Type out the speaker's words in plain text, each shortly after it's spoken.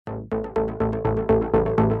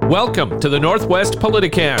Welcome to the Northwest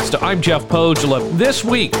Politicast. I'm Jeff Pogela. This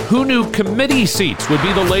week, who knew committee seats would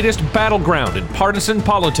be the latest battleground in partisan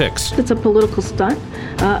politics? It's a political stunt,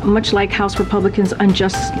 much like House Republicans'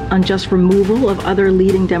 unjust removal of other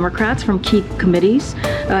leading Democrats from key committees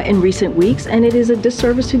in recent weeks, and it is a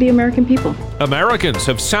disservice to the American people. Americans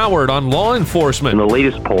have soured on law enforcement. In the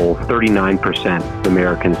latest poll, 39% of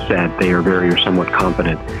Americans said they are very or somewhat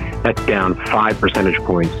competent. That's down 5 percentage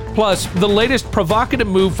points. Plus, the latest provocative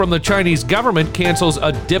move from the Chinese government cancels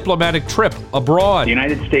a diplomatic trip abroad. The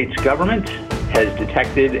United States government has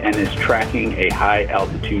detected and is tracking a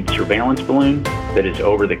high-altitude surveillance balloon that is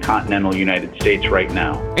over the continental United States right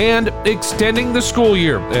now. And extending the school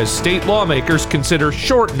year as state lawmakers consider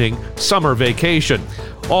shortening summer vacation.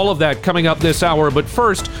 All of that coming up this hour, but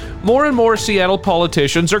first, more and more Seattle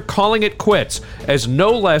politicians are calling it quits as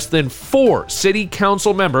no less than 4 city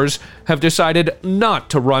council members have decided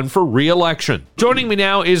not to run for re-election. Joining me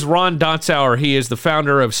now is Ron Dotzauer. He is the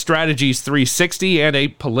founder of Strategies 360 and a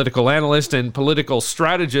political analyst and political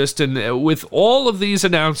strategist. And with all of these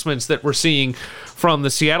announcements that we're seeing from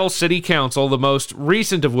the Seattle City Council, the most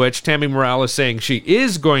recent of which, Tammy Morales saying she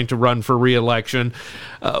is going to run for re-election,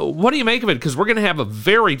 what do you make of it? Because we're going to have a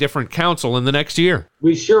very different council in the next year.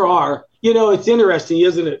 We sure are. You know, it's interesting,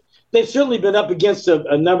 isn't it? They've certainly been up against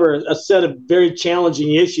a set of very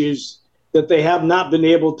challenging issues that they have not been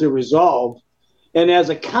able to resolve. And as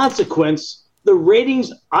a consequence, the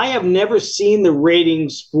ratings, I have never seen the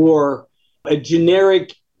ratings for a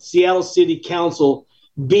generic Seattle City Council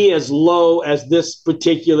be as low as this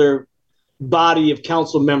particular body of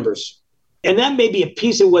council members. And that may be a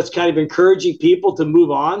piece of what's kind of encouraging people to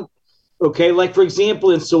move on. Okay, like for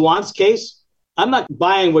example, in Sawant's case, I'm not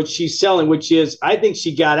buying what she's selling, which is I think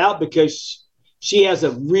she got out because she has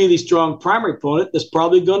a really strong primary opponent that's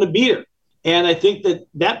probably going to beat her. And I think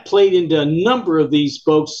that played into a number of these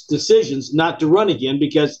folks' decisions not to run again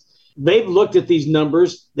because they've looked at these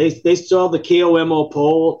numbers. They saw the KOMO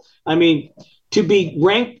poll. I mean, to be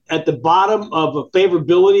ranked at the bottom of a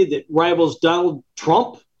favorability that rivals Donald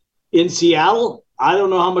Trump in Seattle, I don't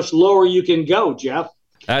know how much lower you can go, Jeff.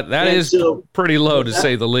 That is pretty low, to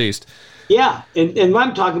say the least. Yeah, and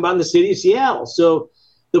I'm talking about in the city of Seattle. So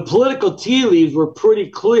the political tea leaves were pretty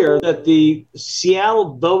clear that the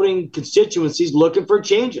Seattle voting constituency is looking for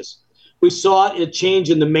changes. We saw a change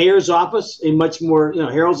in the mayor's office, a much more,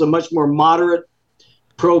 Harold's a much more moderate,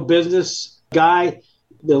 pro-business guy.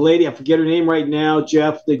 The lady, I forget her name right now,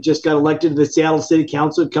 Jeff, that just got elected to the Seattle City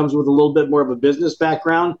Council, comes with a little bit more of a business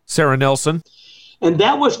background. Sarah Nelson. And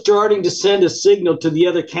that was starting to send a signal to the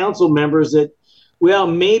other council members that, well,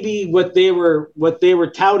 maybe what they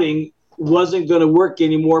were touting wasn't going to work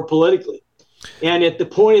anymore politically. And at the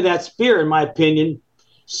point of that spear, in my opinion,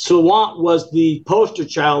 Sawant was the poster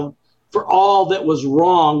child for all that was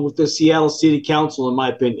wrong with the Seattle City Council, in my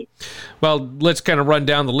opinion. Well, let's kind of run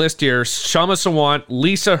down the list here. Kshama Sawant,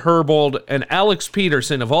 Lisa Herbold, and Alex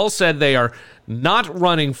Peterson have all said they are not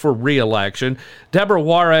running for re-election. Deborah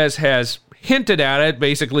Juarez has hinted at it,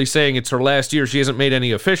 basically saying it's her last year. She hasn't made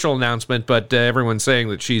any official announcement, but everyone's saying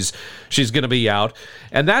that she's going to be out.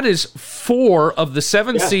 And that is 4 of the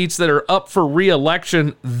 7 seats that are up for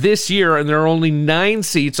re-election this year, and there are only 9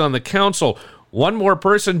 seats on the council. One more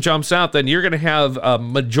person jumps out, then you're going to have a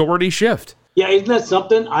majority shift. Yeah, isn't that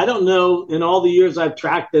something? I don't know. In all the years I've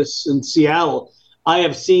tracked this in Seattle, I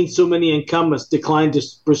have seen so many incumbents decline to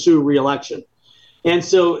pursue re-election. And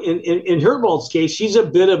so in Herbold's case, she's a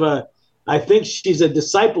bit of I think she's a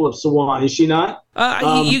disciple of Sawant, is she not?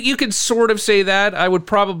 You could sort of say that. I would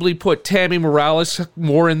probably put Tammy Morales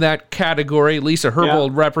more in that category. Lisa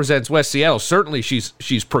Herbold represents West Seattle. Certainly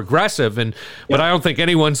she's progressive, but I don't think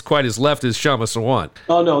anyone's quite as left as Kshama Sawant.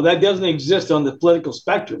 Oh, no, that doesn't exist on the political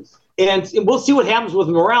spectrum. And we'll see what happens with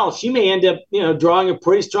Morales. She may end up, drawing a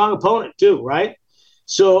pretty strong opponent too, right?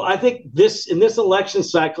 So I think in this election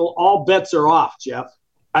cycle, all bets are off, Jeff.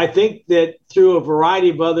 I think that through a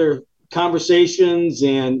variety of other conversations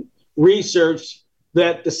and research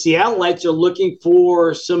that the Seattleites are looking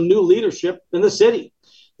for some new leadership in the city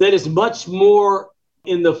that is much more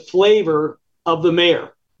in the flavor of the mayor.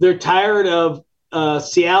 They're tired of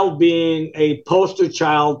Seattle being a poster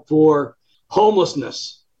child for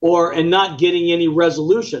homelessness and not getting any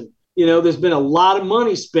resolution. There's been a lot of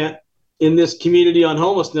money spent in this community on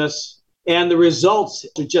homelessness, and the results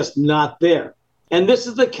are just not there. And this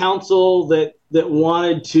is the council that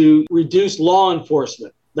wanted to reduce law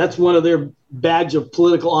enforcement. That's one of their badge of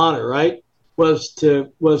political honor, right? Was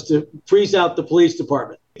to freeze out the police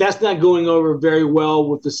department. That's not going over very well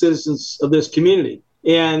with the citizens of this community.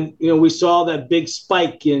 And, we saw that big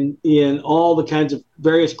spike in all the kinds of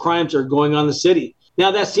various crimes that are going on in the city.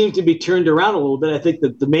 Now that seems to be turned around a little bit. I think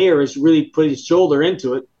that the mayor has really put his shoulder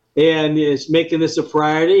into it and is making this a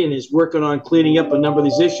priority and is working on cleaning up a number of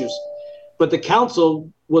these issues. But the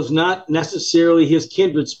council was not necessarily his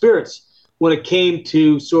kindred spirits when it came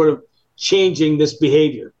to sort of changing this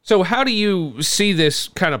behavior. So how do you see this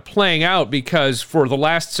kind of playing out? Because for the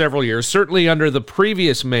last several years, certainly under the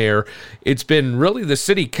previous mayor, it's been really the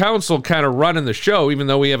city council kind of running the show, even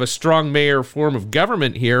though we have a strong mayor form of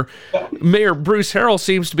government here. Mayor Bruce Harrell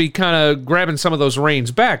seems to be kind of grabbing some of those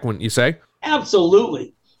reins back, wouldn't you say?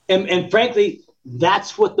 Absolutely. And frankly,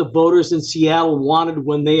 that's what the voters in Seattle wanted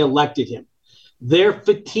when they elected him. Their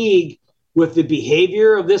fatigue with the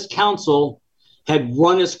behavior of this council had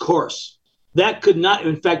run its course. That could not,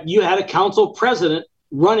 in fact, you had a council president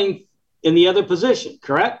running in the other position,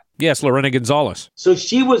 correct? Yes, Lorena Gonzalez. So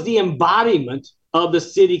she was the embodiment of the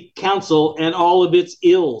city council and all of its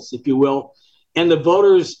ills, if you will. And the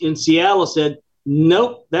voters in Seattle said,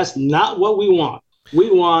 nope, that's not what we want. We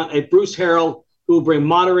want a Bruce Harrell who will bring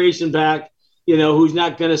moderation back, who's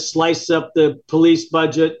not going to slice up the police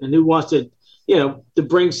budget and who wants to, to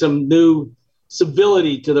bring some new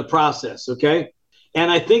civility to the process, okay? And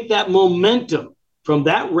I think that momentum from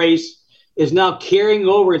that race is now carrying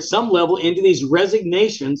over at some level into these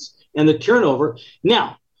resignations and the turnover.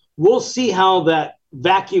 Now, we'll see how that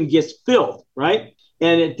vacuum gets filled, right?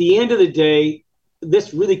 And at the end of the day,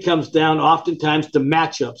 this really comes down oftentimes to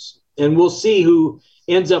matchups. And we'll see who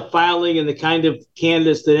ends up filing and the kind of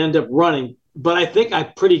candidates that end up running. But I think I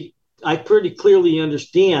pretty clearly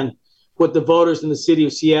understand what the voters in the city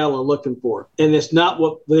of Seattle are looking for. And it's not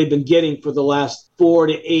what they've been getting for the last 4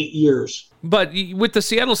 to 8 years. But with the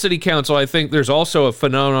Seattle City Council, I think there's also a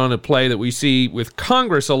phenomenon at play that we see with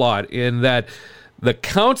Congress a lot, in that the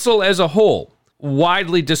council as a whole,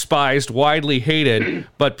 widely despised, widely hated,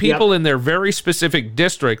 but people in their very specific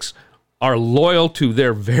districts are loyal to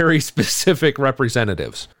their very specific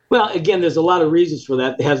representatives. Well, again, there's a lot of reasons for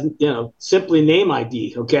that. It has, simply name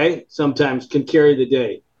ID, okay, sometimes can carry the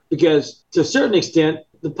day. Because to a certain extent,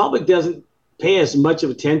 the public doesn't pay as much of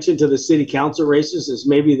attention to the city council races as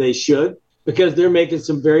maybe they should, because they're making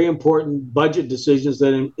some very important budget decisions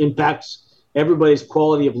that impacts everybody's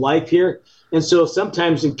quality of life here. And so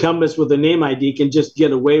sometimes incumbents with a name ID can just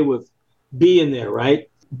get away with being there, right?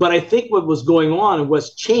 But I think what was going on and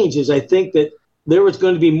what's changed is I think that there was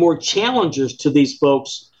going to be more challengers to these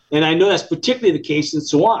folks. And I know that's particularly the case in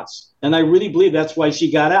Sawantz. And I really believe that's why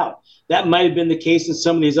she got out. That might have been the case in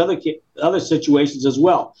some of these other situations as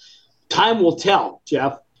well. Time will tell,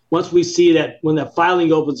 Jeff. Once we see that, when that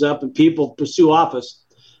filing opens up and people pursue office,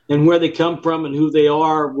 and where they come from and who they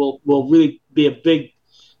are will really be a big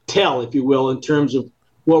tell, if you will, in terms of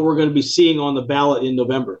what we're going to be seeing on the ballot in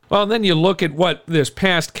November. Well, then you look at what this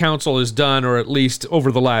past council has done, or at least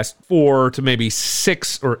over the last 4 to maybe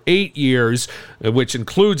 6 or 8 years, which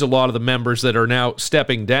includes a lot of the members that are now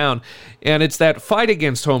stepping down. And it's that fight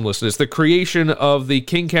against homelessness, the creation of the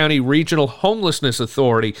King County Regional Homelessness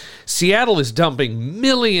Authority. Seattle is dumping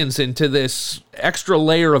millions into this extra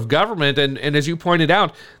layer of government. And as you pointed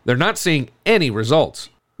out, they're not seeing any results.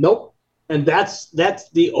 Nope. And that's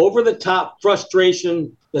the over-the-top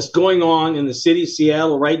frustration that's going on in the city of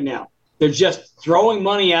Seattle right now. They're just throwing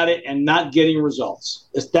money at it and not getting results.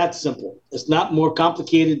 It's that simple. It's not more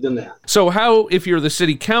complicated than that. So how, if you're the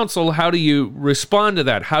city council, how do you respond to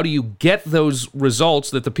that? How do you get those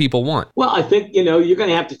results that the people want? Well, I think, you're going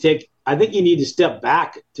to have to I think you need to step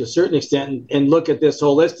back to a certain extent and look at this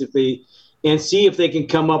holistically and see if they can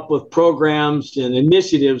come up with programs and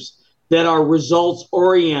initiatives that are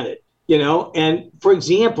results-oriented. And for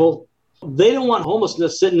example, they don't want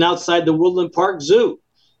homelessness sitting outside the Woodland Park Zoo.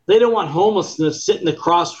 They don't want homelessness sitting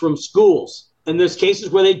across from schools. And there's cases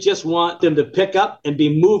where they just want them to pick up and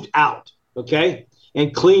be moved out, okay,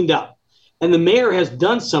 and cleaned up. And the mayor has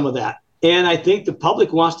done some of that. And I think the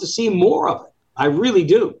public wants to see more of it. I really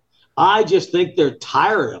do. I just think they're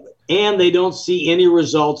tired of it. And they don't see any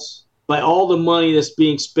results by all the money that's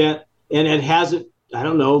being spent. And it hasn't. I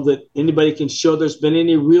don't know that anybody can show there's been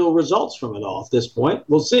any real results from it all at this point.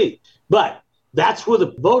 We'll see. But that's where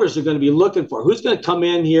the voters are going to be looking for. Who's going to come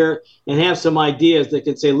in here and have some ideas that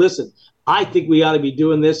can say, listen, I think we ought to be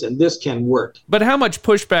doing this and this can work. But how much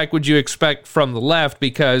pushback would you expect from the left?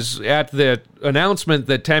 Because at the announcement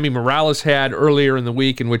that Tammy Morales had earlier in the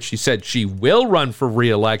week, in which she said she will run for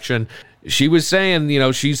re-election, she was saying,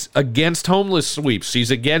 she's against homeless sweeps.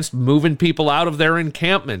 She's against moving people out of their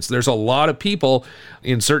encampments. There's a lot of people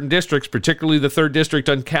in certain districts, particularly the 3rd District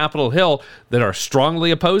on Capitol Hill, that are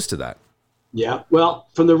strongly opposed to that. Yeah, well,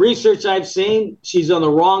 from the research I've seen, she's on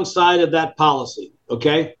the wrong side of that policy,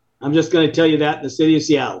 okay? I'm just going to tell you that in the city of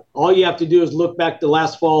Seattle. All you have to do is look back to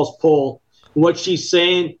last fall's poll. What she's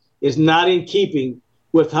saying is not in keeping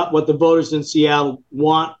with what the voters in Seattle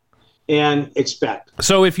want and expect.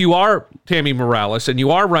 So if you are Tammy Morales and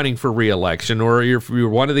you are running for re-election, or if you're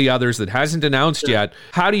one of the others that hasn't announced yet,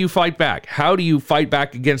 how do you fight back? How do you fight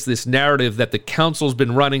back against this narrative that the council's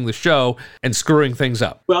been running the show and screwing things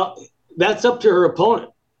up? Well, that's up to her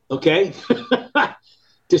opponent, okay?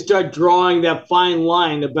 To start drawing that fine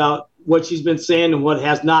line about what she's been saying and what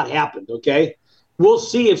has not happened, okay? We'll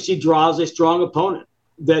see if she draws a strong opponent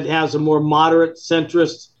that has a more moderate,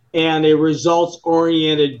 centrist, and a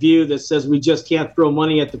results-oriented view that says we just can't throw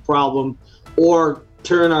money at the problem or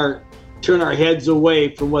turn our heads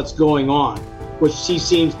away from what's going on, which she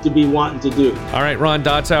seems to be wanting to do. All right, Ron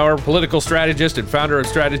Dotzauer, political strategist and founder of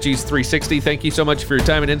Strategies 360. Thank you so much for your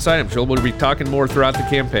time and insight. I'm sure we'll be talking more throughout the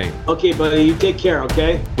campaign. Okay, buddy, you take care,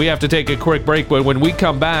 okay? We have to take a quick break, but when we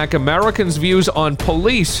come back, Americans' views on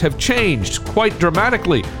police have changed quite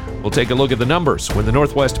dramatically. We'll take a look at the numbers when the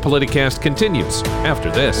Northwest Politicast continues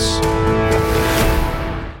after this.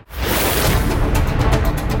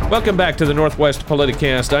 Welcome back to the Northwest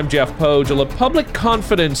Politicast. I'm Jeff Pogel. Public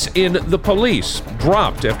confidence in the police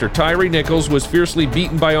dropped after Tyree Nichols was fiercely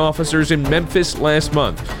beaten by officers in Memphis last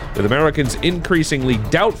month, with Americans increasingly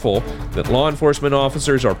doubtful that law enforcement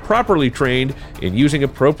officers are properly trained in using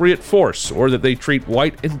appropriate force or that they treat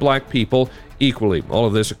white and black people equally. All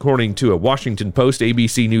of this according to a Washington Post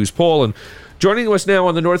ABC News poll. And joining us now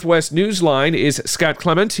on the Northwest Newsline is Scott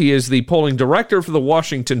Clement. He is the polling director for the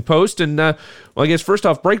Washington Post. And well, I guess first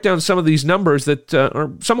off, break down some of these numbers that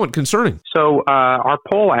are somewhat concerning. So our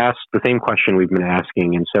poll asked the same question we've been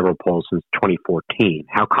asking in several polls since 2014.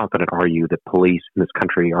 How confident are you that police in this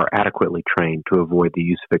country are adequately trained to avoid the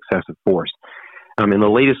use of excessive force? In the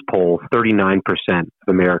latest poll, 39% of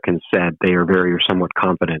Americans said they are very or somewhat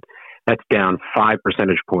confident. That's down 5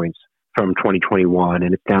 percentage points from 2021,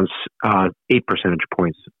 and it's down 8 percentage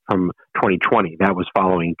points from 2020. That was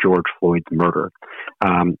following George Floyd's murder.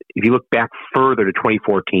 If you look back further to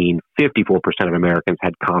 2014, 54% of Americans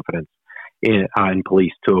had confidence in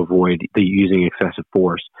police to avoid the using excessive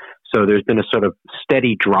force. So there's been a sort of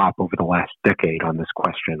steady drop over the last decade on this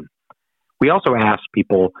question. We also asked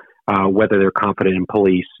people whether they're confident in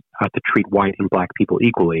police to treat white and black people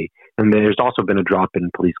equally. And there's also been a drop in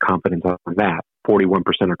police confidence on that. 41%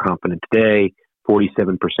 are confident today,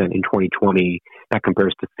 47% in 2020. That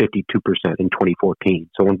compares to 52% in 2014.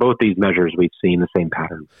 So in both these measures, we've seen the same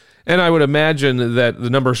pattern. And I would imagine that the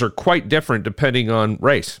numbers are quite different depending on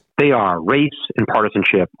race. They are. Race and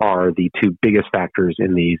partisanship are the two biggest factors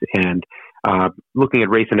in these. And looking at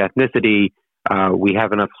race and ethnicity, we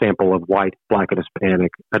have enough sample of white, black, and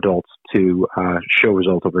Hispanic adults to show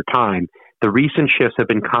results over time. The recent shifts have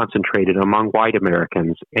been concentrated among white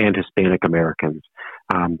Americans and Hispanic Americans.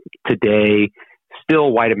 Today,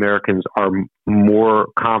 still white Americans are more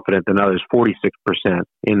confident than others, 46%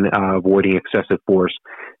 in avoiding excessive force,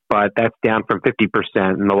 but that's down from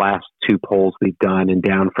 50% in the last two polls we've done and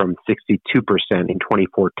down from 62% in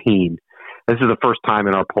 2014. This is the first time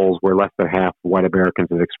in our polls where less than half of white Americans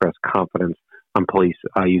have expressed confidence on police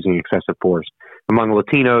using excessive force. Among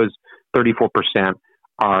Latinos, 34%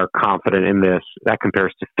 are confident in this. That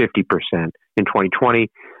compares to 50% in 2020.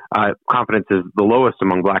 Confidence is the lowest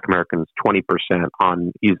among black Americans, 20%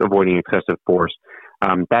 on avoiding excessive force.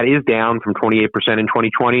 That is down from 28% in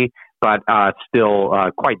 2020, but still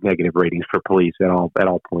quite negative ratings for police at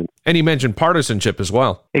all points. And you mentioned partisanship as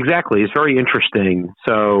well. Exactly. It's very interesting.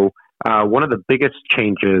 So one of the biggest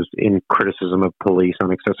changes in criticism of police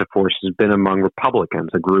on excessive force has been among Republicans,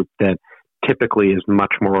 a group that typically is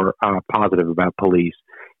much more positive about police.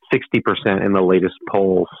 60% in the latest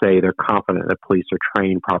poll say they're confident that police are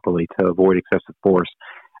trained properly to avoid excessive force.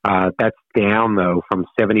 That's down, though, from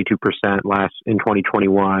 72% in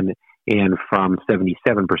 2021 and from 77%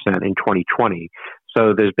 in 2020.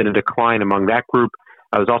 So there's been a decline among that group.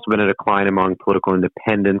 There's also been a decline among political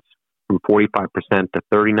independents from 45% to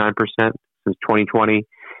 39% since 2020.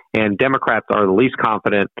 And Democrats are the least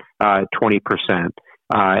confident, 20%.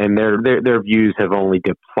 And their views have only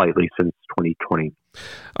dipped slightly since 2020.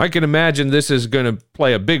 I can imagine this is going to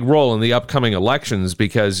play a big role in the upcoming elections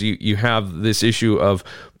because you have this issue of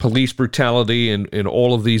police brutality and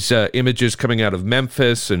all of these images coming out of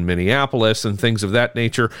Memphis and Minneapolis and things of that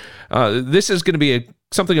nature. This is going to be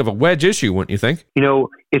something of a wedge issue, wouldn't you think? You know,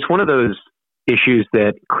 it's one of those issues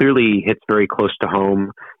that clearly hits very close to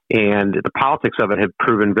home, and the politics of it have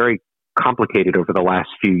proven very complicated over the last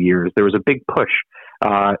few years. There was a big push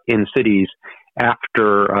in cities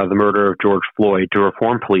after the murder of George Floyd to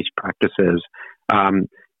reform police practices.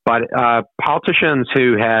 But politicians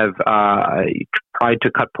who have tried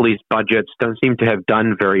to cut police budgets don't seem to have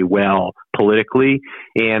done very well politically,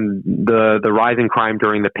 and the rise in crime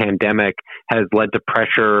during the pandemic has led to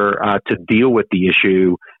pressure to deal with the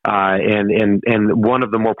issue. And one of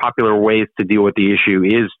the more popular ways to deal with the issue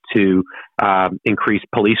is to increase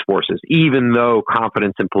police forces, even though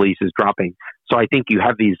confidence in police is dropping. So I think you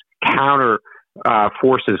have these counter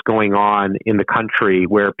forces going on in the country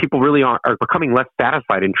where people really are becoming less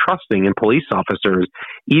satisfied and trusting in police officers,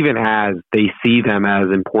 even as they see them as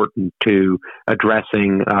important to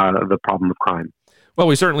addressing the problem of crime. Well,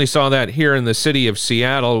 we certainly saw that here in the city of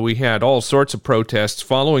Seattle. We had all sorts of protests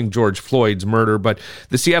following George Floyd's murder, but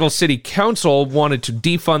the Seattle City Council wanted to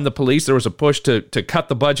defund the police. There was a push to cut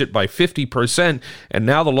the budget by 50%, and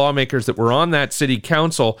now the lawmakers that were on that city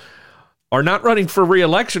council are not running for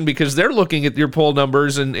re-election because they're looking at your poll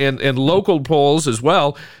numbers and local polls as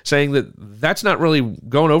well, saying that that's not really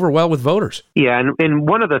going over well with voters. Yeah, and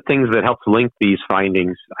one of the things that helps link these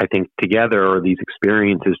findings, I think, together, or these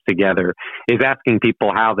experiences together, is asking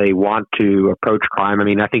people how they want to approach crime. I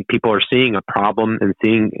mean, I think people are seeing a problem and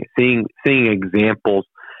seeing examples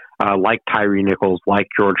like Tyre Nichols, like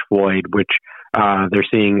George Floyd, which they're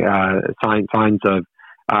seeing signs of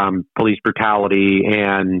police brutality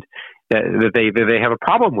and that they have a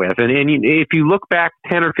problem with. And if you look back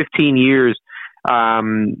 10 or 15 years,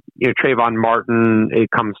 Trayvon Martin, it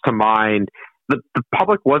comes to mind, the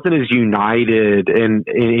public wasn't as united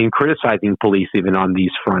in criticizing police even on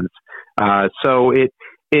these fronts. So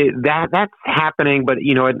that's happening. But,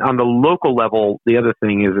 on the local level, the other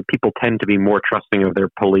thing is that people tend to be more trusting of their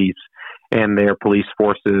police and their police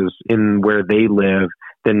forces in where they live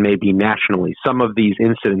than maybe nationally. Some of these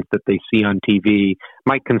incidents that they see on TV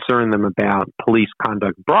might concern them about police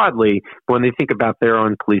conduct broadly, but when they think about their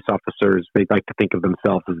own police officers, they like to think of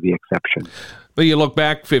themselves as the exception. But you look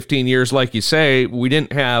back 15 years, like you say, we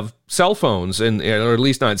didn't have cell phones, or at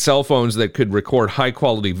least not cell phones that could record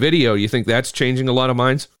high-quality video. You think that's changing a lot of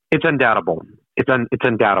minds? It's undoubtable. It's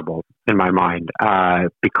undoubtable in my mind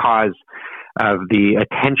because of the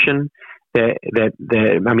attention the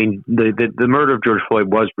murder of George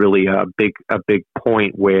Floyd was really a big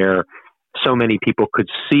point where so many people could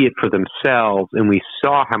see it for themselves, and we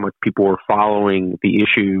saw how much people were following the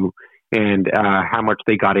issue and how much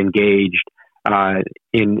they got engaged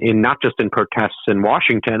in not just in protests in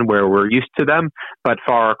Washington where we're used to them, but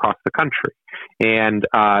far across the country. And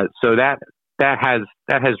so that has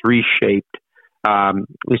reshaped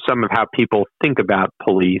some of how people think about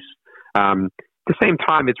police. At the same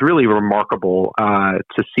time, it's really remarkable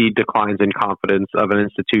to see declines in confidence of an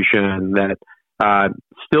institution that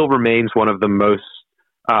still remains one of the most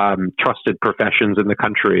trusted professions in the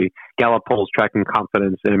country. Gallup polls tracking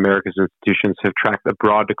confidence in America's institutions have tracked a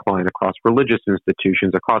broad decline across religious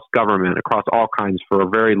institutions, across government, across all kinds for a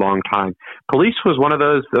very long time. Police was one of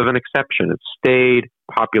those of an exception. It stayed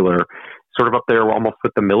popular, sort of up there almost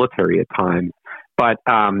with the military at times. But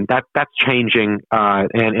that's changing,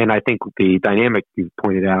 and I think the dynamic you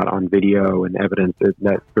pointed out on video and evidence,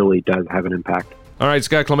 that really does have an impact. All right,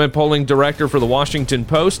 Scott Clement, polling director for the Washington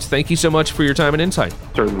Post. Thank you so much for your time and insight.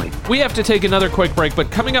 Certainly. We have to take another quick break,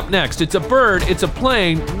 but coming up next, it's a bird, it's a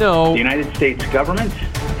plane, no. The United States government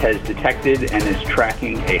has detected and is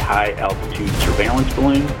tracking a high-altitude surveillance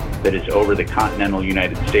balloon that is over the continental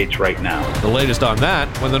United States right now. The latest on that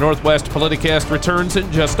when the Northwest Politicast returns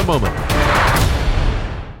in just a moment.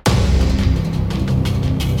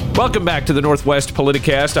 Welcome back to the Northwest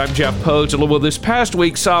Politicast. I'm Jeff Pozel. Well, this past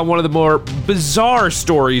week saw one of the more bizarre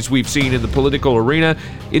stories we've seen in the political arena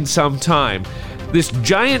in some time. This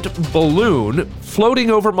giant balloon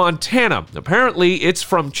floating over Montana. Apparently, it's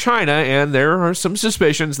from China, and there are some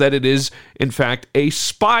suspicions that it is, in fact, a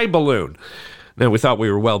spy balloon. Now, we thought we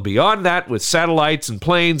were well beyond that with satellites and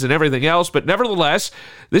planes and everything else, but nevertheless,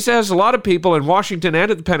 this has a lot of people in Washington and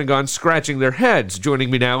at the Pentagon scratching their heads. Joining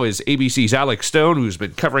me now is ABC's Alex Stone, who's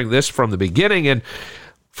been covering this from the beginning. And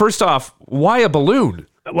first off, why a balloon?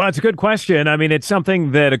 Well, it's a good question. I mean, it's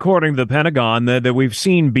something that, according to the Pentagon, that we've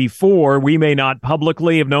seen before. We may not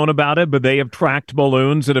publicly have known about it, but they have tracked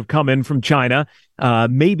balloons that have come in from China,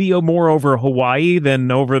 maybe more over Hawaii than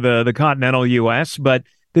over the continental U.S., but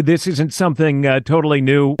that this isn't something totally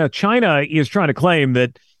new. China is trying to claim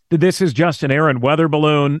that this is just an errant weather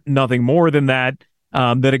balloon, nothing more than that,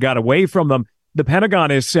 that it got away from them. The Pentagon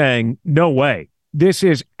is saying, no way. This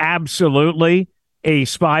is absolutely a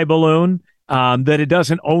spy balloon, that it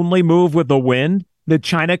doesn't only move with the wind, that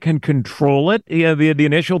China can control it. The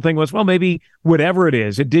initial thing was, well, maybe whatever it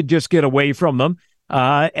is, it did just get away from them.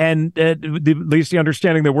 And at least the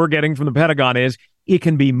understanding that we're getting from the Pentagon is It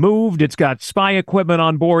can be moved. It's got spy equipment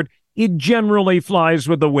on board. It generally flies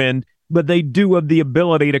with the wind, but they do have the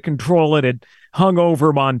ability to control it. It hung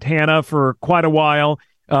over Montana for quite a while,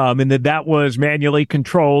 and that was manually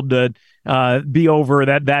controlled to be over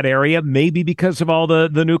that area, maybe because of all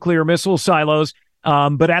the nuclear missile silos.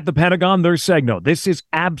 But at the Pentagon, they're saying, no, this is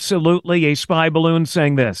absolutely a spy balloon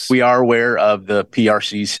saying this. We are aware of the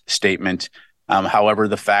PRC's statement. However,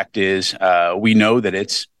 the fact is we know that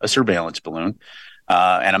it's a surveillance balloon.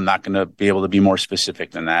 And I'm not going to be able to be more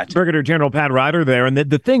specific than that. Brigadier General Pat Ryder there. And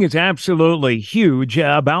the thing is absolutely huge,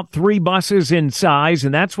 about 3 buses in size.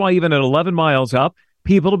 And that's why even at 11 miles up,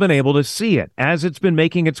 people have been able to see it as it's been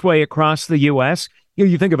making its way across the U.S.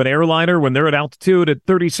 You think of an airliner when they're at altitude at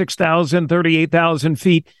 36,000, 38,000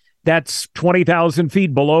 feet. That's 20,000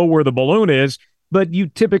 feet below where the balloon is. But you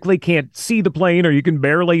typically can't see the plane, or you can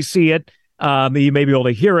barely see it. You may be able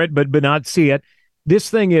to hear it, but not see it.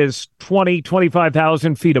 This thing is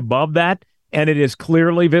 25,000 feet above that, and it is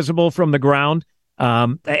clearly visible from the ground.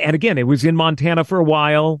 And again, it was in Montana for a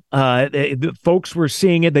while. The folks were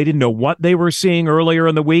seeing it. They didn't know what they were seeing earlier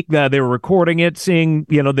in the week. They were recording it, seeing,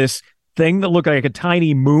 this thing that looked like a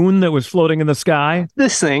tiny moon that was floating in the sky.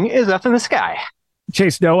 This thing is up in the sky.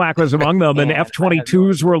 Chase Nowak was among them, and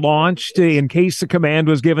F-22s were launched in case the command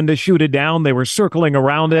was given to shoot it down. They were circling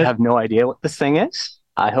around it. I have no idea what this thing is.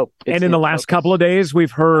 I hope. And in the last couple of days,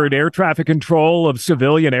 we've heard air traffic control of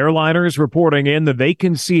civilian airliners reporting in that they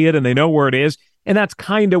can see it and they know where it is. And that's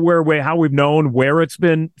kind of how we've known where it's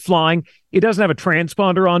been flying. It doesn't have a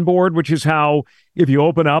transponder on board, which is how if you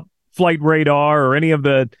open up Flight Radar or any of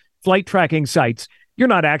the flight tracking sites, you're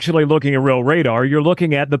not actually looking at real radar. You're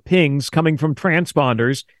looking at the pings coming from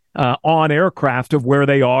transponders on aircraft of where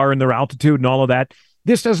they are and their altitude and all of that.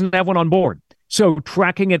 This doesn't have one on board. So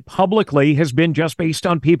tracking it publicly has been just based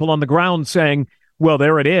on people on the ground saying, well,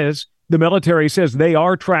 there it is. The military says they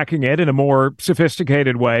are tracking it in a more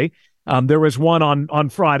sophisticated way. There was one on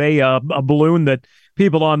Friday, a balloon that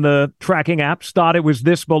people on the tracking apps thought it was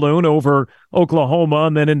this balloon over Oklahoma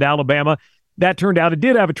and then into Alabama. That turned out it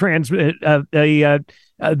did have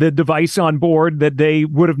the device on board that they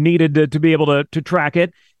would have needed to be able to track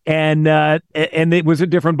it. And it was a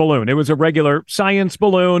different balloon. It was a regular science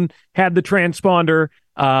balloon, had the transponder,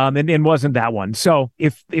 and wasn't that one. So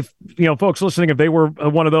if folks listening, if they were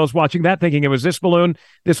one of those watching that thinking it was this balloon,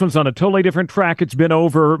 this one's on a totally different track. It's been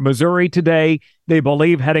over Missouri today. They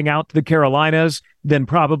believe heading out to the Carolinas, then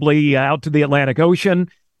probably out to the Atlantic Ocean.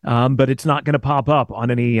 But it's not going to pop up on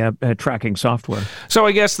any tracking software. So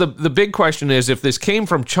I guess the big question is, if this came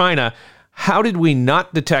from China, how did we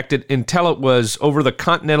not detect it until it was over the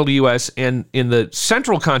continental U.S. and in the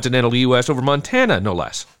central continental U.S. over Montana, no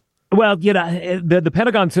less? Well, the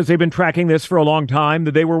Pentagon says they've been tracking this for a long time,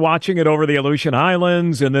 that they were watching it over the Aleutian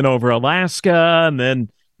Islands and then over Alaska and then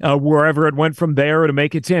wherever it went from there to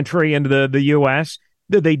make its entry into the U.S.,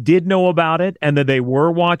 that they did know about it and that they were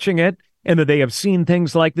watching it and that they have seen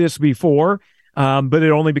things like this before, but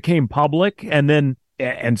it only became public. And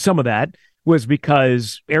some of that was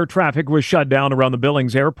because air traffic was shut down around the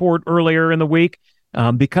Billings airport earlier in the week.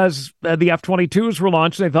 Because the F-22s were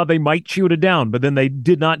launched, they thought they might shoot it down, but then they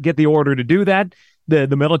did not get the order to do that. The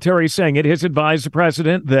military is saying it has advised the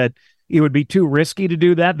president that it would be too risky to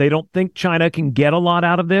do that. They don't think China can get a lot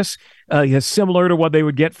out of this, similar to what they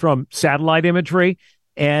would get from satellite imagery.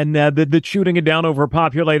 And the shooting it down over a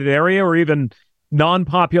populated area or even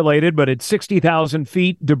non-populated, but at 60,000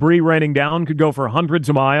 feet, debris raining down could go for hundreds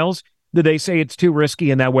of miles. That they say it's too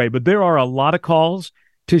risky in that way. But there are a lot of calls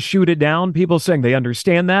to shoot it down. People saying they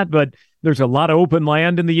understand that, but there's a lot of open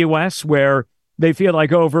land in the U.S. where they feel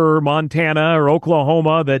like over Montana or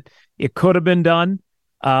Oklahoma that it could have been done.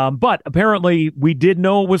 But apparently we did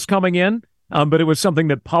know it was coming in. But it was something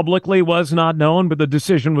that publicly was not known, but the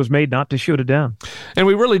decision was made not to shoot it down. And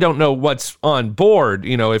we really don't know what's on board.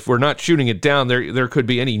 If we're not shooting it down, there could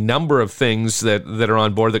be any number of things that are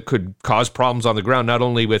on board that could cause problems on the ground, not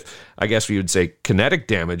only with, I guess we would say, kinetic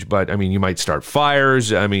damage, but, you might start fires.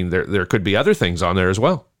 There could be other things on there as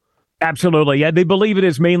well. Absolutely. Yeah, they believe it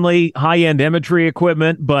is mainly high-end imagery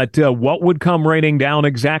equipment, but what would come raining down,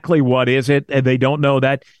 exactly what is it? They don't know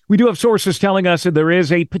that. We do have sources telling us that there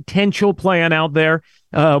is a potential plan out there.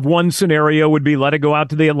 One scenario would be let it go out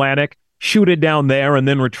to the Atlantic, shoot it down there, and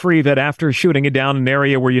then retrieve it after shooting it down in an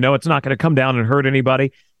area where it's not going to come down and hurt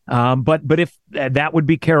anybody. But if that would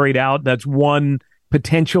be carried out, that's one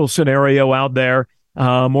potential scenario out there.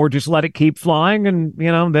 Or just let it keep flying and,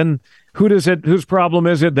 then whose problem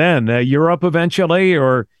is it then? Europe eventually,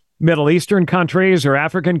 or Middle Eastern countries or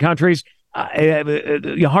African countries?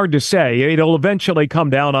 Hard to say. It'll eventually come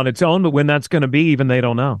down on its own, but when that's going to be, even they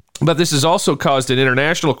don't know. But this has also caused an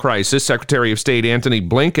international crisis. Secretary of State Antony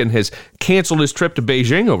Blinken has canceled his trip to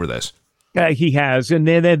Beijing over this. He has, and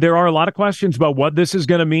there are a lot of questions about what this is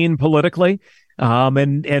going to mean politically.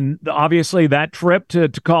 And obviously that trip to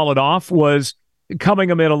call it off was coming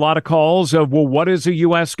amid a lot of calls of, well, what is the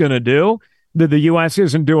U.S. going to do? The U.S.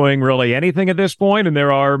 isn't doing really anything at this point, and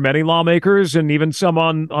there are many lawmakers and even some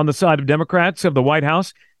on the side of Democrats of the White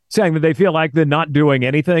House saying that they feel like they're not doing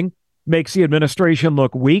anything makes the administration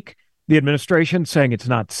look weak. The administration saying it's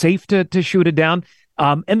not safe to shoot it down.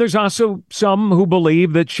 And there's also some who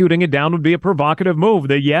believe that shooting it down would be a provocative move.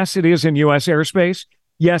 That yes, it is in U.S. airspace.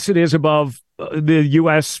 Yes, it is above the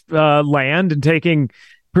U.S. Land and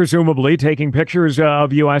presumably taking pictures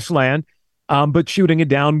of U.S. land. But shooting it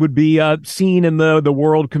down would be seen in the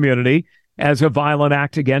world community as a violent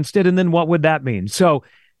act against it. And then what would that mean? So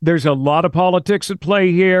there's a lot of politics at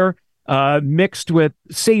play here, mixed with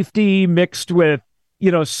safety, mixed with,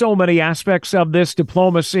 so many aspects of this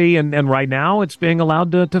diplomacy. And right now it's being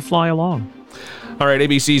allowed to fly along. All right,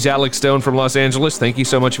 ABC's Alex Stone from Los Angeles. Thank you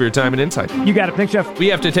so much for your time and insight. You got it. Thanks, Jeff. We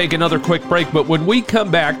have to take another quick break, but when we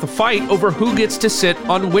come back, the fight over who gets to sit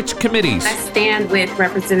on which committees. I stand with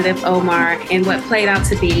Representative Omar in what played out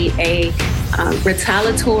to be a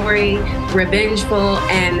retaliatory, revengeful,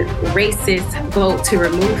 and racist vote to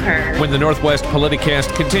remove her. When the Northwest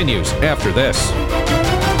Politicast continues after this.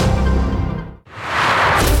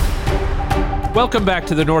 Welcome back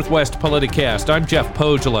to the Northwest Politicast. I'm Jeff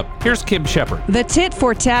Pogela. Here's Kim Shepard. The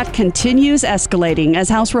tit-for-tat continues escalating as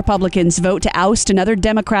House Republicans vote to oust another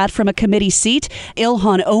Democrat from a committee seat.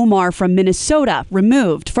 Ilhan Omar from Minnesota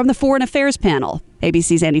removed from the Foreign Affairs panel.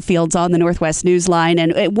 ABC's Andy Fields on the Northwest Newsline.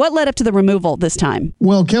 And what led up to the removal this time?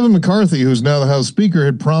 Well, Kevin McCarthy, who's now the House Speaker,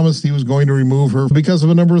 had promised he was going to remove her because of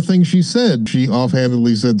a number of things she said. She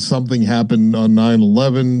offhandedly said something happened on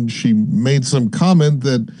 9/11. She made some comment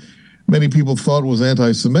that many people thought was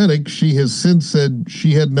anti-Semitic. She has since said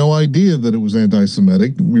she had no idea that it was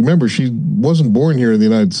anti-Semitic. Remember, she wasn't born here in the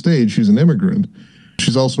United States. She's an immigrant.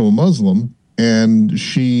 She's also a Muslim. And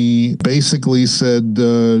she basically said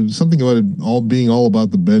something about it all being all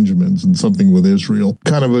about the Benjamins and something with Israel.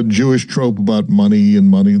 Kind of a Jewish trope about money and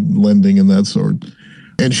money lending and that sort.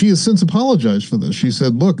 And she has since apologized for this. She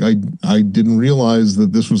said, look, I didn't realize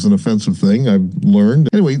that this was an offensive thing. I've learned.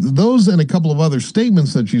 Anyway, those and a couple of other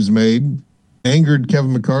statements that she's made angered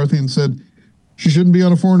Kevin McCarthy and said she shouldn't be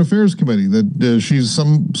on a Foreign Affairs Committee, that she's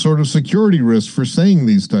some sort of security risk for saying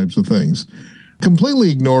these types of things.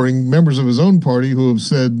 Completely ignoring members of his own party who have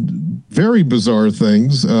said very bizarre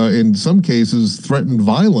things, in some cases threatened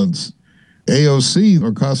violence. AOC,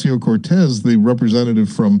 Ocasio-Cortez, the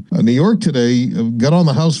representative from New York today, got on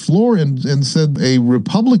the House floor and said a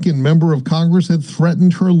Republican member of Congress had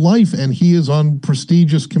threatened her life, and he is on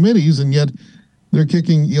prestigious committees, and yet they're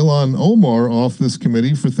kicking Ilhan Omar off this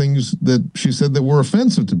committee for things that she said that were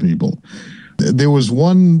offensive to people. There was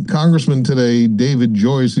one congressman today, David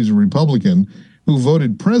Joyce, who's a Republican, who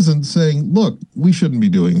voted present saying, look, we shouldn't be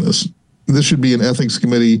doing this. This should be an ethics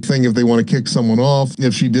committee thing if they want to kick someone off.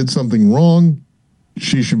 If she did something wrong,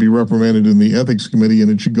 she should be reprimanded in the ethics committee, and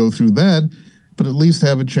it should go through that, but at least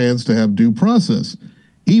have a chance to have due process.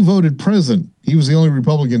 He voted present. He was the only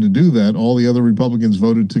Republican to do that. All the other Republicans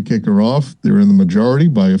voted to kick her off. They're in the majority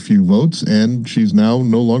by a few votes, and she's now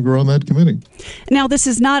no longer on that committee. Now, this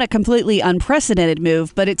is not a completely unprecedented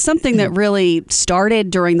move, but it's something that really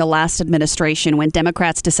started during the last administration when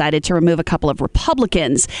Democrats decided to remove a couple of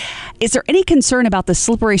Republicans. Is there any concern about the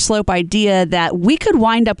slippery slope idea that we could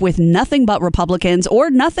wind up with nothing but Republicans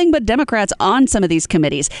or nothing but Democrats on some of these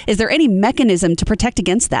committees? Is there any mechanism to protect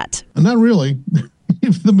against that? Not really.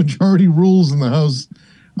 If the majority rules in the House,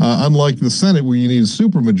 unlike the Senate where you need a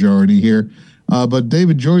supermajority here. But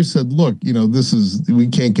David Joyce said, look, we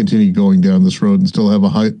can't continue going down this road and still have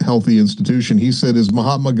a healthy institution. He said, as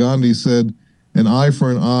Mahatma Gandhi said, an eye for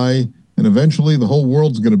an eye, and eventually the whole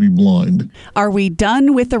world's going to be blind. Are we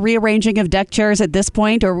done with the rearranging of deck chairs at this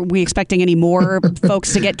point, or are we expecting any more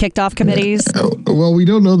folks to get kicked off committees? Well, we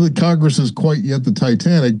don't know that Congress is quite yet the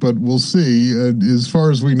Titanic, but we'll see. As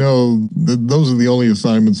far as we know, those are the only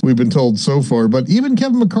assignments we've been told so far. But even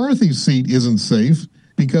Kevin McCarthy's seat isn't safe,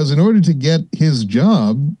 because in order to get his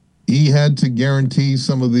job, he had to guarantee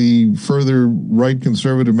some of the further right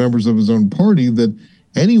conservative members of his own party that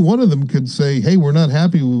any one of them could say, hey, we're not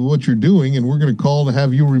happy with what you're doing, and we're going to call to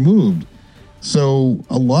have you removed. So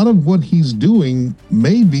a lot of what he's doing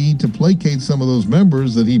may be to placate some of those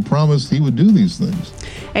members that he promised he would do these things.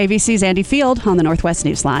 ABC's Andy Field on the Northwest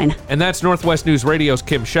Newsline. And that's Northwest News Radio's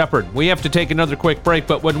Kim Shepard. We have to take another quick break,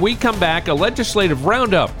 but when we come back, a legislative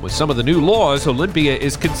roundup with some of the new laws Olympia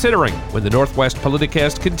is considering when the Northwest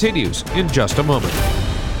Politicast continues in just a moment.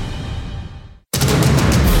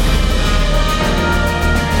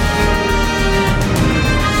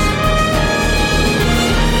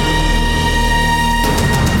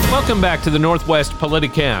 Welcome back to the Northwest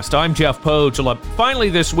Politicast. I'm Jeff Pogela. Finally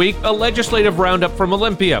this week, a legislative roundup from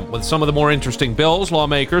Olympia with some of the more interesting bills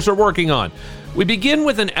lawmakers are working on. We begin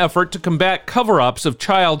with an effort to combat cover-ups of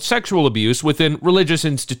child sexual abuse within religious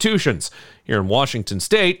institutions. Here in Washington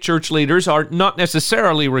state, church leaders are not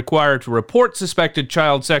necessarily required to report suspected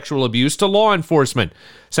child sexual abuse to law enforcement.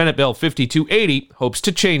 Senate Bill 5280 hopes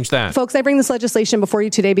to change that. Folks, I bring this legislation before you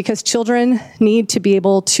today because children need to be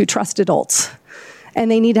able to trust adults. And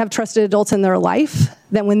they need to have trusted adults in their life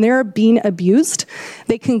that when they're being abused,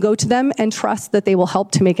 they can go to them and trust that they will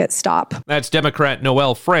help to make it stop. That's Democrat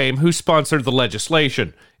Noel Frame, who sponsored the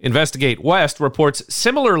legislation. Investigate West reports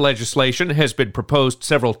similar legislation has been proposed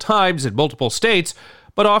several times in multiple states,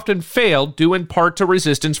 but often failed due in part to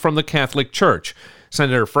resistance from the Catholic Church.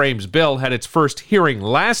 Senator Frame's bill had its first hearing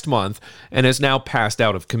last month and has now passed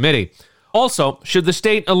out of committee. Also, should the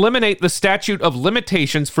state eliminate the statute of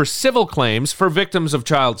limitations for civil claims for victims of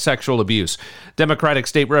child sexual abuse? Democratic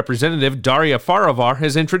State Representative Daria Faravar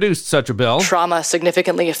has introduced such a bill. Trauma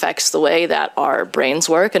significantly affects the way that our brains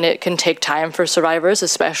work, and it can take time for survivors,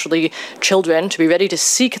 especially children, to be ready to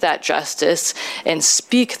seek that justice and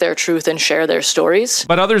speak their truth and share their stories.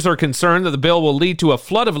 But others are concerned that the bill will lead to a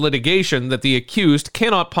flood of litigation that the accused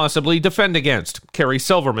cannot possibly defend against. Carrie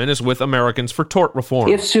Silverman is with Americans for Tort Reform.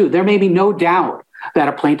 If sued, there may be no doubt that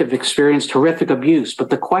a plaintiff experienced horrific abuse,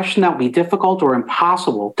 but the question that will be difficult or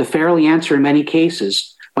impossible to fairly answer in many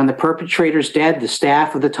cases, when the perpetrator's dead, the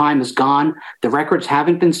staff of the time is gone, the records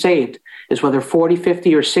haven't been saved, is whether 40,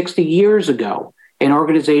 50, or 60 years ago, an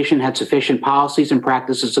organization had sufficient policies and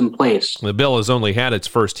practices in place. The bill has only had its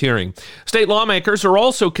first hearing. State lawmakers are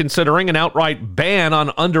also considering an outright ban on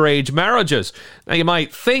underage marriages. Now, you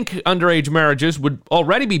might think underage marriages would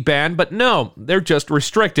already be banned, but no, they're just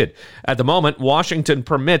restricted. At the moment, Washington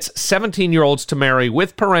permits 17-year-olds to marry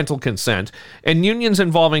with parental consent, and unions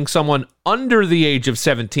involving someone under the age of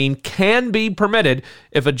 17 can be permitted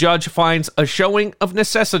if a judge finds a showing of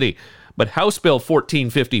necessity. But House Bill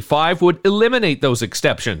 1455 would eliminate those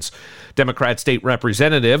exceptions. Democrat State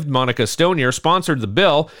Representative Monica Stonier sponsored the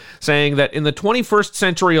bill, saying that in the 21st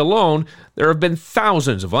century alone, there have been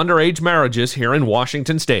thousands of underage marriages here in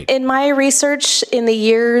Washington state. In my research, in the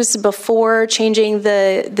years before changing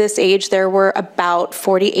this age, there were about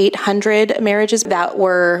 4,800 marriages that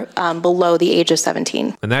were below the age of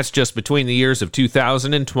 17. And that's just between the years of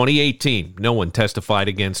 2000 and 2018. No one testified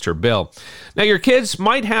against her bill. Now, your kids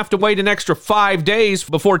might have to wait an extra 5 days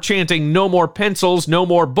before chanting "no more pencils, no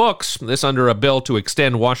more books," this under a bill to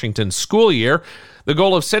extend Washington's school year. The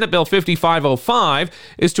goal of Senate Bill 5505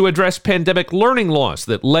 is to address pandemic learning loss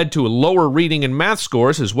that led to lower reading and math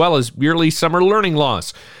scores, as well as yearly summer learning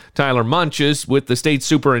loss. Tyler Munch is with the state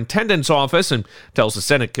superintendent's office and tells the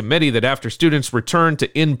Senate committee that after students return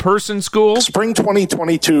to in-person school, spring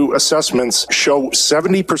 2022 assessments show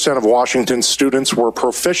 70% of Washington students were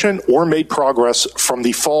proficient or made progress from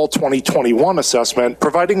the fall 2021 assessment,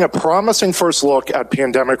 providing a promising first look at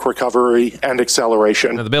pandemic recovery and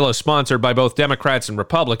acceleration. Now, the bill is sponsored by both Democrats and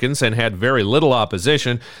Republicans and had very little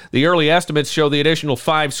opposition. The early estimates show the additional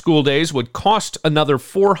 5 school days would cost another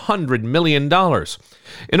 $400 million.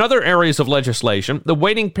 In other areas of legislation, the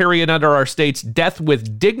waiting period under our state's Death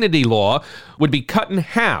with Dignity law would be cut in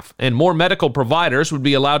half, and more medical providers would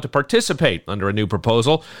be allowed to participate under a new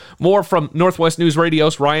proposal. More from Northwest News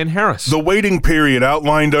Radio's Ryan Harris. The waiting period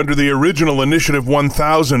outlined under the original Initiative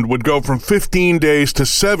 1000 would go from 15 days to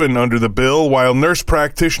 7 under the bill, while nurse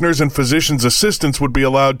practitioners and physicians' assistants would be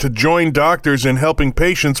allowed to join doctors in helping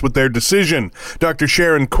patients with their decision. Dr.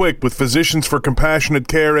 Sharon Quick with Physicians for Compassionate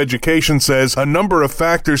Care Education says a number of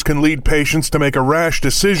factors can lead patients to make a rash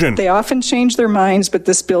decision. They often change their minds, but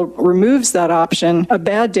this bill removes that option. A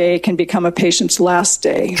bad day can become a patient's last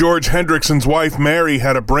day. George Hendrickson's wife, Mary,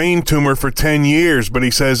 had a brain tumor for 10 years, but he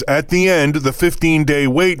says at the end, the 15-day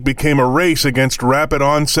wait became a race against rapid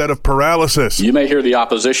onset of paralysis. You may hear the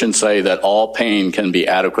opposition say that all pain can be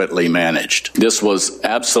adequately managed. This was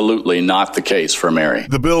absolutely not the case for Mary.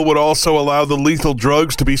 The bill would also allow the lethal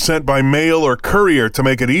drugs to be sent by mail or courier to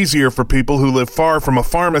make it easier for people who live far from a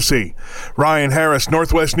pharmacy pharmacy. Ryan Harris,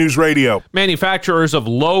 Northwest News Radio. Manufacturers of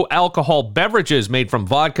low-alcohol beverages made from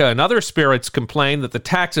vodka and other spirits complain that the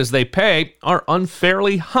taxes they pay are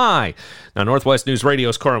unfairly high. Now, Northwest News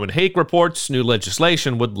Radio's Corwin Hake reports new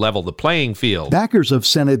legislation would level the playing field. Backers of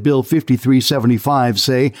Senate Bill 5375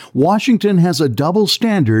 say Washington has a double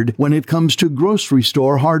standard when it comes to grocery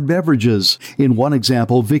store hard beverages. In one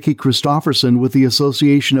example, Vicki Christopherson with the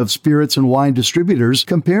Association of Spirits and Wine Distributors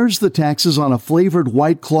compares the taxes on a flavored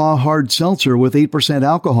White Claw hard seltzer with 8%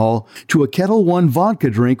 alcohol to a Ketel One vodka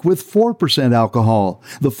drink with 4% alcohol.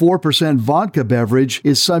 The 4% vodka beverage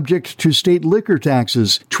is subject to state liquor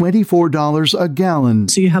taxes, $24 a gallon.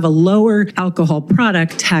 So you have a lower alcohol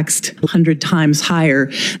product taxed 100 times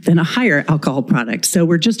higher than a higher alcohol product. So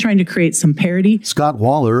we're just trying to create some parity. Scott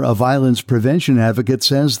Waller, a violence prevention advocate,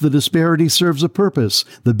 says the disparity serves a purpose.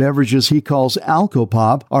 The beverages he calls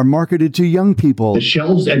Alcopop are marketed to young people. The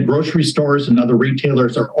shelves at grocery stores and other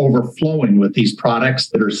retailers are overflowing with these products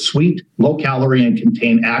that are sweet, low calorie, and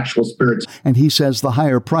contain actual spirits. And he says the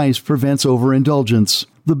higher price prevents overindulgence.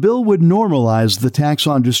 The bill would normalize the tax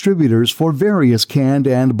on distributors for various canned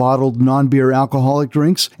and bottled non-beer alcoholic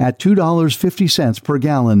drinks at $2.50 per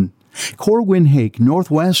gallon. Corwin Hake,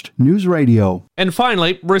 Northwest News Radio. And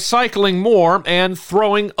finally, recycling more and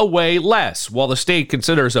throwing away less. While the state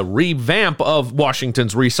considers a revamp of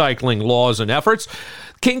Washington's recycling laws and efforts,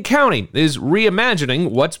 King County is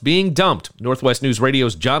reimagining what's being dumped. Northwest News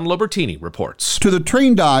Radio's John Lobertini reports. To the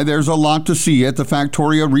trained eye, there's a lot to see at the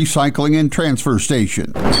Factoria Recycling and Transfer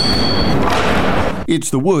Station. It's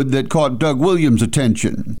the wood that caught Doug Williams'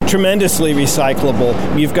 attention. Tremendously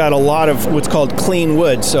recyclable. You've got a lot of what's called clean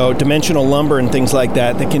wood, so dimensional lumber and things like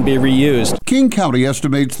that can be reused. King County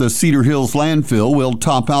estimates the Cedar Hills landfill will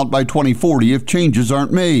top out by 2040 if changes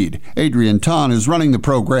aren't made. Adrian Ton is running the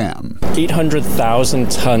program.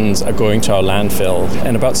 800,000 tons are going to our landfill,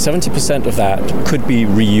 and about 70% of that could be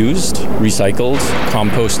reused, recycled,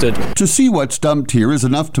 composted. To see what's dumped here is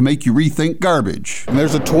enough to make you rethink garbage. And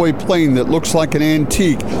there's a toy plane that looks like an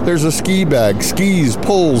antique. There's a ski bag, skis,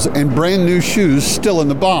 poles, and brand new shoes still in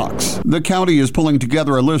the box. The county is pulling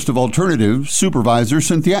together a list of alternatives. Supervisor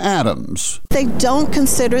Cynthia Adams. They don't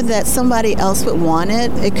consider that somebody else would want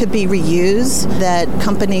it. It could be reused, that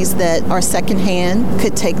companies that are secondhand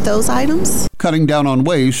could take those items. Cutting down on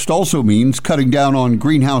waste also means cutting down on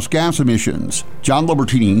greenhouse gas emissions. John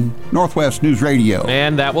Lobertini, Northwest News Radio.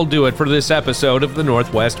 And that will do it for this episode of the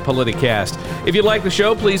Northwest Politicast. If you like the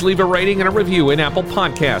show, please leave a rating and a review in Apple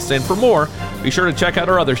Podcasts. And for more, be sure to check out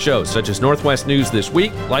our other shows, such as Northwest News This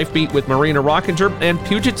Week, Life Beat with Marina Rockinger, and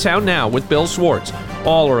Puget Sound Now with Bill Swartz.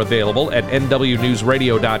 All are available at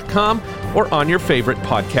nwnewsradio.com or on your favorite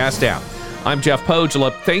podcast app. I'm Jeff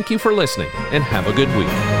Pogela. Thank you for listening, and have a good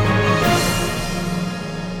week.